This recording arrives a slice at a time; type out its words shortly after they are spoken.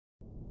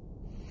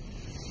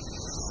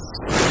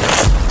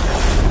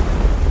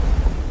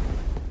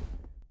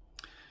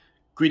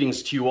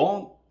Greetings to you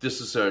all. This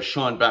is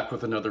Sean back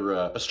with another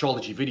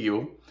astrology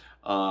video.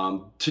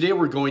 Today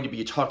we're going to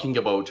be talking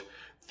about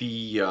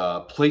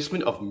the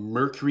placement of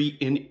Mercury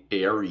in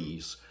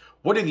Aries.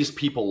 What are these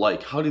people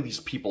like? How do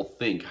these people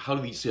think? How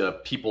do these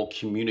people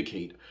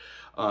communicate?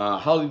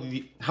 How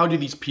do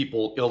these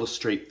people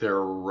illustrate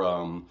their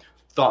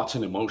thoughts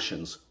and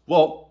emotions?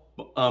 Well,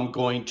 I'm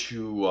going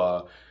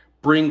to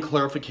bring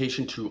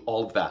clarification to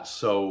all of that.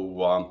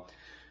 So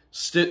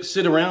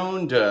sit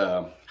around,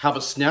 have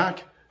a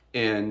snack,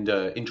 and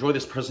enjoy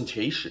this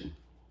presentation.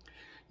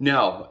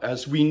 Now,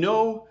 as we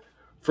know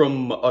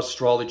from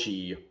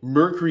astrology,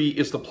 Mercury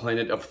is the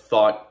planet of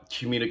thought,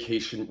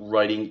 communication,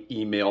 writing,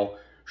 email,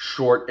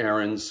 short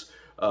errands,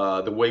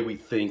 the way we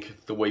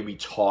think, the way we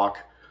talk,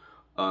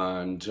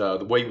 and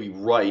the way we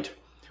write.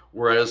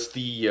 Whereas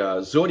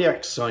the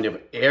zodiac sign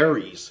of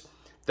Aries,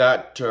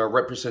 that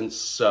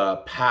represents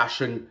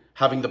passion,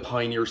 having the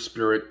pioneer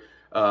spirit,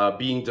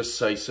 being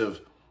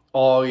decisive,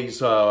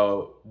 always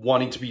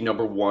wanting to be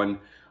number one,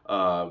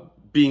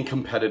 being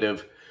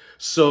competitive.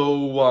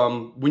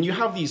 So when you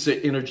have these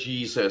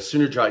energies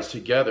synergized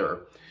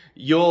together,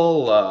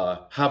 you'll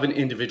have an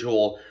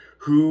individual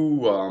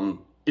who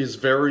is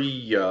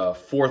very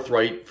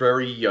forthright,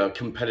 very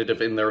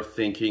competitive in their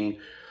thinking.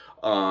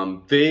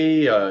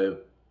 They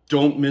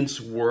don't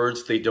mince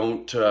words. They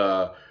don't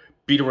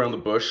beat around the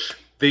bush.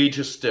 They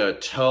just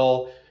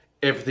tell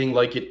everything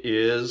like it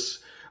is,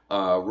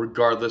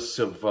 regardless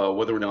of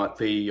whether or not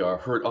they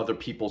hurt other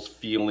people's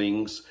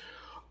feelings.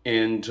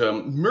 And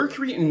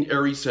Mercury and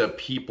Aries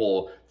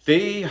people,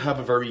 they have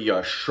a very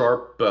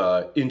sharp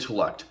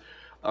intellect.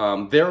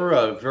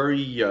 They're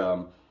very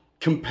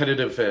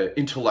competitive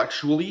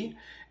intellectually,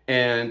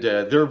 and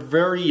they're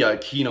very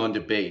keen on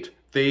debate.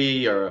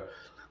 They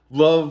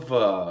love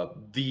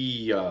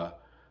the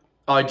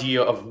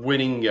idea of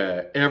winning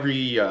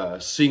every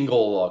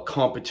single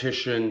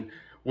competition,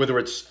 whether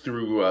it's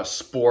through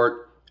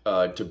sport,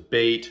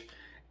 debate,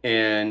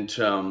 and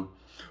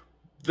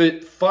the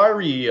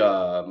fiery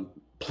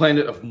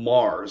planet of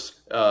Mars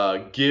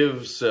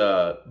gives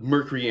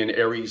Mercury and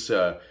Aries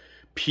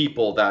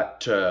people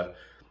that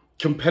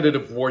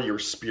competitive warrior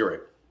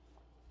spirit.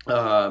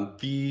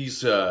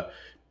 These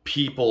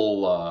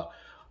people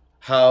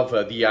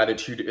have the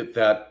attitude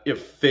that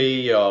if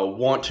they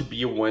want to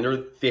be a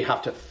winner, they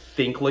have to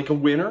think like a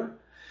winner.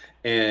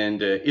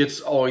 And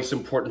it's always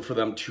important for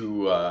them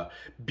to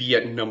be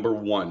at number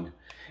one.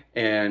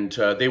 And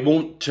they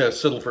won't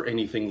settle for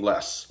anything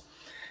less.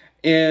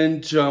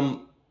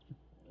 And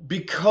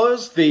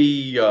because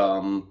they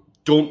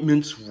don't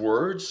mince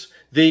words,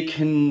 they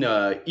can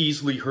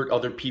easily hurt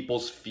other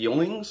people's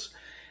feelings.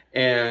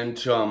 And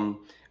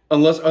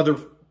unless other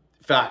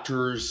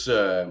factors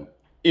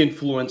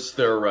influence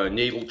their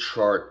natal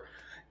chart,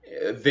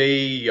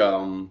 they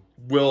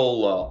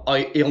will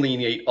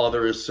alienate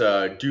others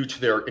due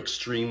to their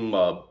extreme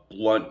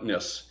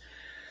bluntness.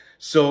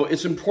 So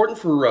it's important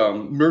for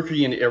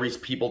Mercury and Aries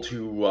people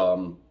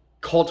to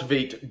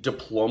cultivate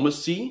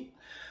diplomacy.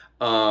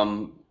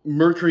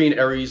 Mercury and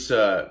Aries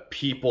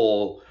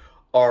people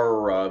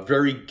are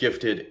very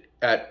gifted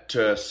at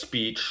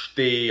speech.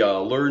 They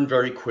learn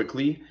very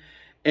quickly.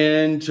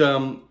 And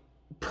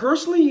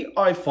personally,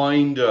 I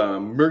find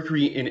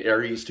Mercury in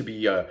Aries to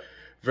be a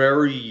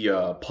very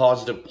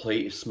positive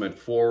placement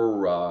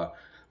for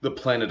the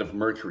planet of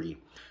Mercury.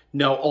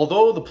 Now,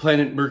 although the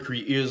planet Mercury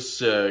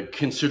is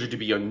considered to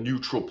be a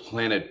neutral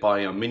planet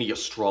by many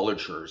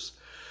astrologers,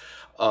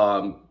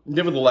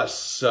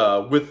 nevertheless,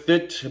 with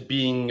it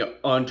being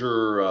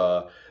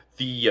under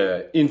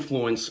the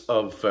influence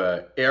of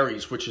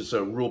Aries, which is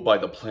ruled by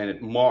the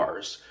planet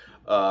Mars,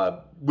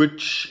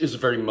 which is a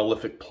very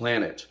malefic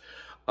planet,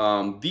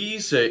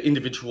 these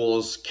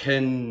individuals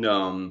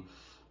can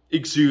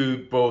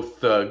exude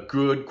both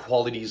good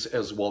qualities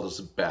as well as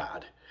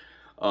bad.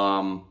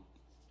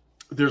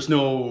 There's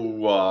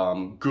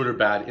no good or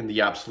bad in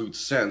the absolute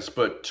sense,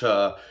 but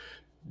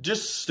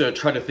just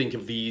try to think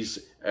of these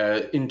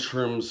in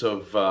terms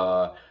of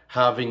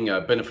having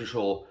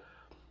beneficial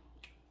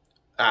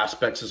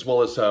aspects as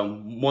well as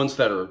ones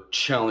that are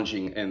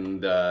challenging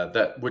and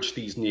that which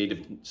these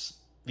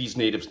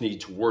natives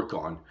need to work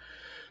on.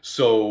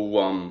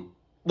 So,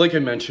 like I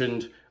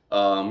mentioned,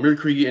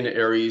 Mercury in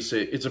Aries,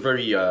 it's a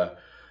very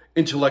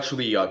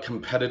intellectually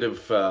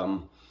competitive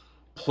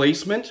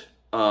placement.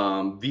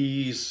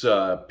 These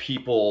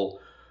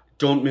people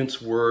don't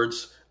mince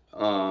words.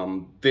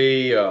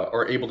 They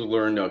are able to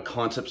learn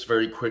concepts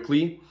very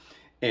quickly,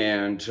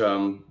 and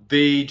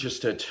they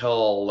just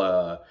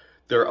tell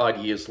their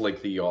ideas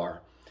like they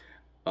are.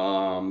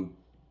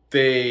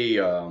 They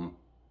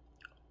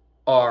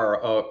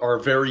are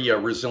very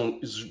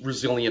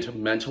resilient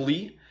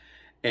mentally,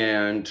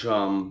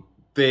 and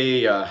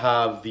they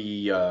have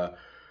the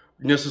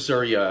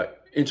necessary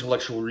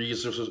intellectual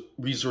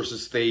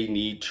resources they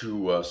need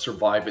to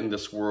survive in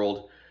this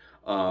world.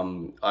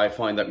 I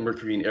find that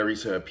Mercury and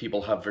Aries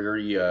people have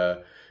very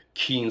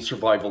keen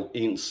survival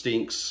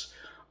instincts.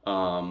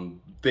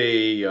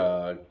 They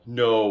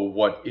know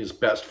what is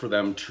best for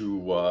them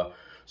to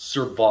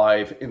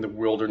survive in the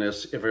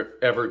wilderness if it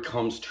ever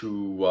comes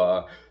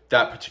to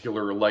that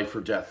particular life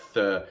or death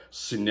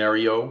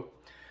scenario.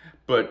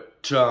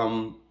 But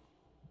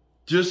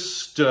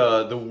just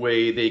the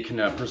way they can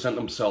present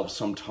themselves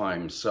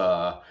sometimes,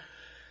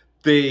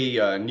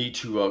 they need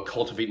to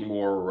cultivate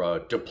more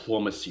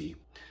diplomacy.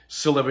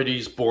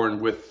 Celebrities born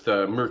with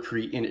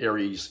Mercury in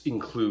Aries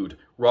include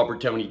Robert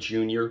Downey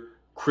Jr.,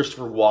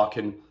 Christopher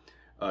Walken,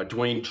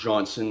 Dwayne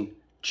Johnson,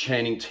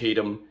 Channing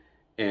Tatum,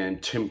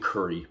 and Tim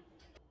Curry.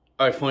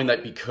 I find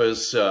that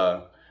because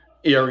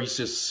Aries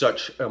is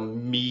such a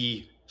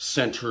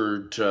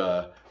me-centered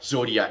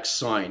zodiac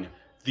sign,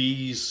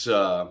 these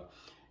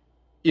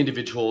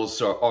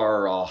individuals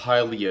are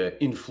highly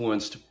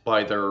influenced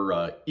by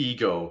their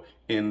ego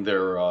in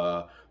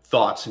their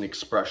thoughts and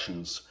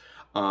expressions.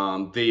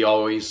 They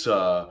always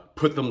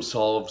put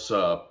themselves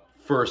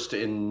first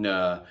in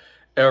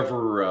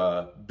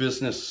ever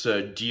business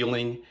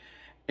dealing,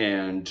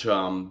 and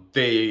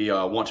they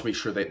want to make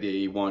sure that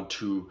they want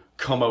to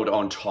come out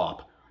on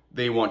top.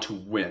 They want to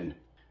win.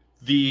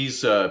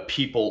 These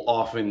people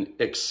often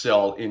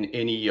excel in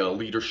any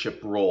leadership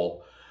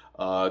role.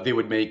 They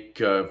would make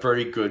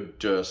very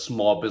good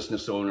small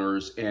business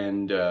owners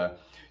and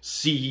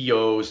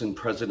CEOs and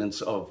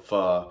presidents of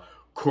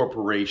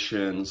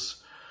corporations.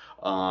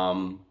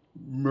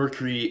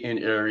 Mercury in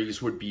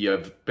Aries would be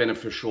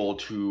beneficial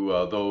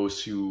to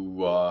those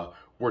who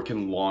work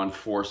in law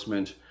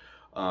enforcement,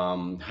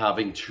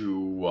 having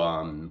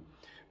to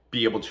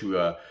be able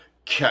to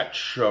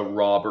catch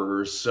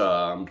robbers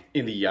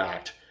in the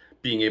act,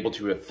 being able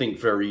to think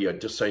very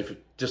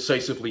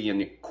decisively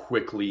and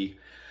quickly,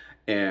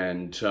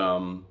 and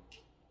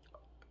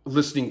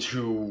listening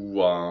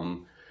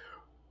to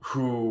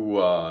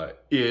who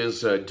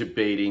is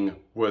debating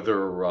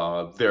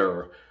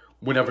whether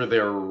whenever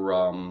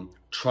they're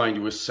trying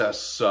to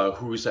assess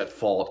who's at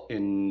fault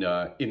in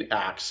an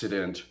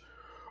accident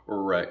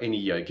or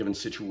any given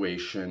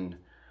situation.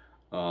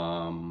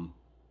 I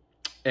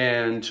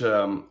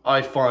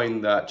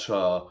find that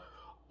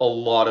a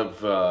lot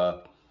of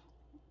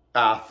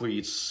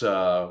athletes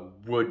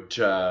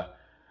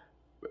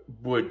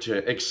would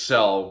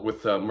excel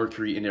with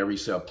Mercury in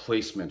Aries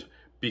placement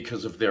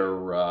because of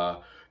their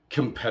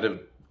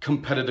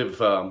competitive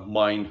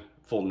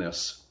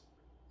mindfulness.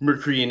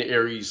 Mercury in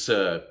Aries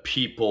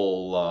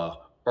people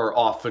are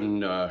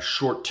often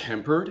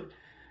short-tempered,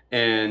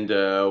 and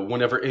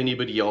whenever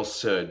anybody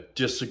else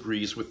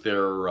disagrees with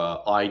their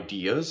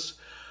ideas,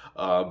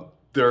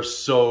 they're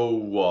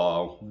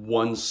so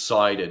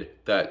one-sided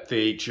that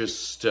they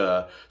just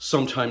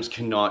sometimes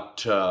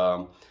cannot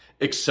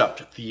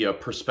accept the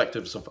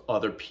perspectives of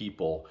other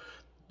people.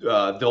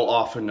 They'll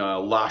often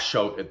lash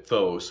out at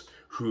those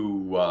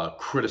who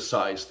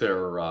criticize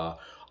their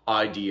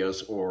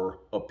ideas or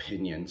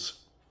opinions.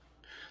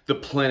 The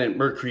planet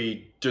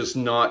Mercury does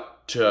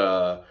not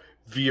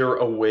veer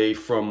away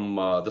from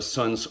the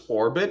sun's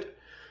orbit,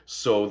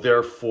 so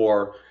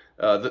therefore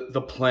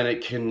the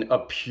planet can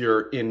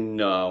appear in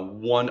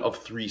one of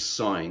three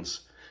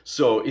signs.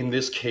 So in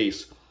this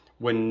case,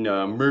 when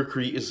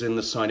Mercury is in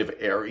the sign of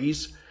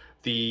Aries,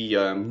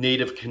 the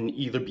native can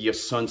either be a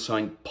sun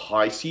sign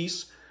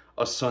Pisces,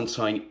 a sun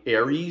sign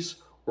Aries,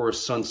 or a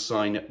sun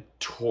sign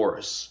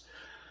Taurus.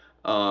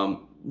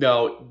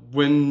 Now,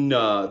 when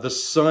the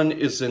sun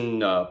is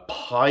in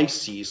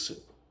Pisces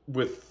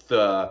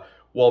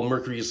while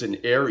Mercury is in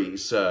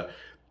Aries,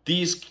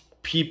 these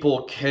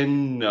people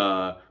can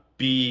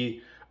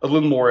be a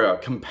little more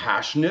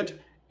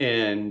compassionate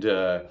and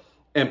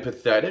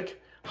empathetic.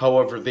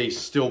 However, they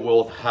still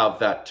will have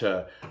that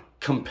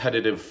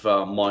competitive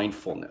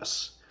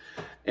mindfulness.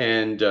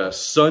 And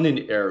Sun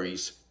in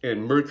Aries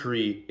and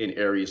Mercury in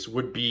Aries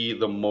would be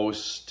the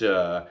most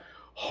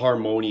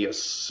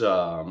harmonious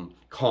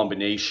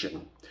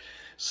combination,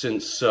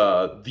 since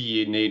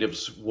the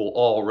natives will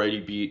already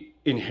be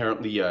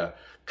inherently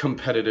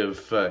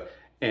competitive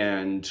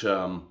and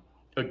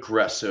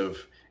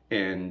aggressive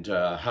and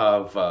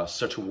have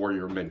such a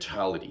warrior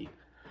mentality.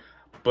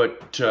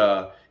 But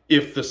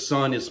if the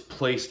sun is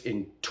placed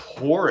in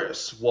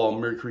Taurus while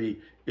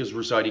Mercury is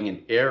residing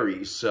in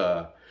Aries,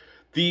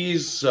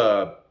 these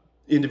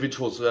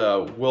individuals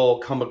will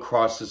come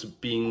across as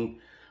being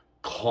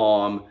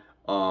calm,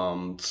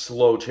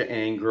 slow to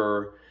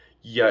anger,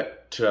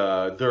 yet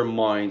their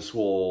minds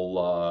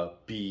will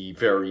be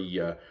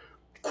very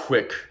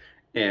quick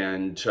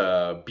and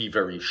be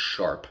very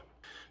sharp.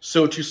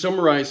 So to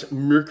summarize,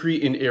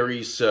 Mercury in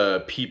Aries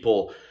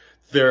people,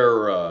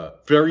 they're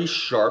very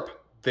sharp.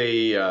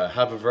 They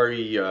have a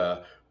very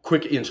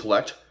quick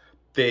intellect.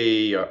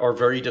 They are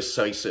very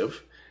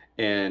decisive,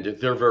 and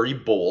they're very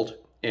bold,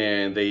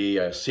 and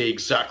they say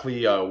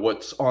exactly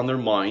what's on their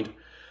mind.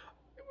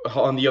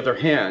 On the other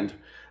hand,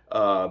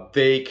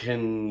 they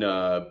can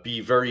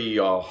be very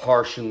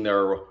harsh in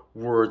their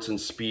words and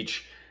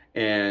speech,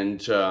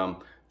 and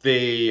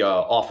they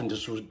often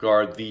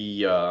disregard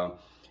the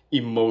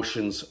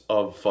emotions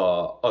of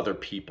other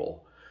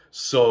people.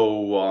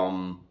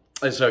 So,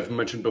 as I've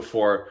mentioned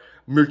before,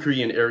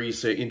 Mercury and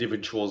Aries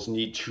individuals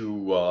need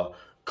to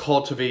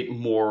cultivate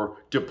more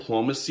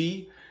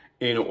diplomacy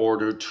in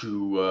order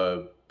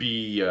to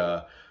be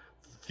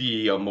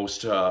the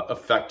most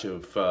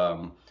effective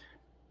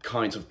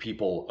kinds of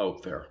people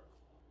out there.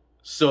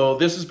 So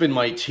this has been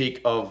my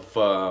take of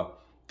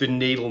the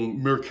natal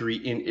Mercury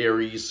in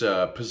Aries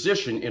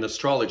position in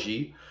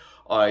astrology.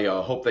 I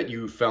hope that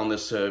you found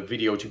this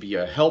video to be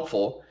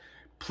helpful.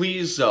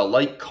 Please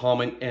like,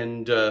 comment,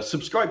 and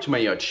subscribe to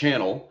my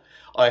channel.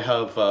 I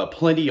have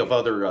plenty of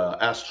other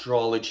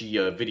astrology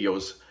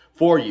videos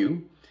for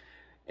you.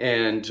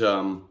 And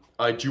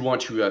I do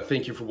want to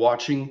thank you for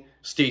watching.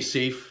 Stay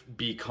safe,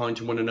 be kind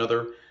to one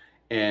another,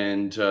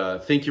 and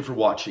thank you for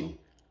watching.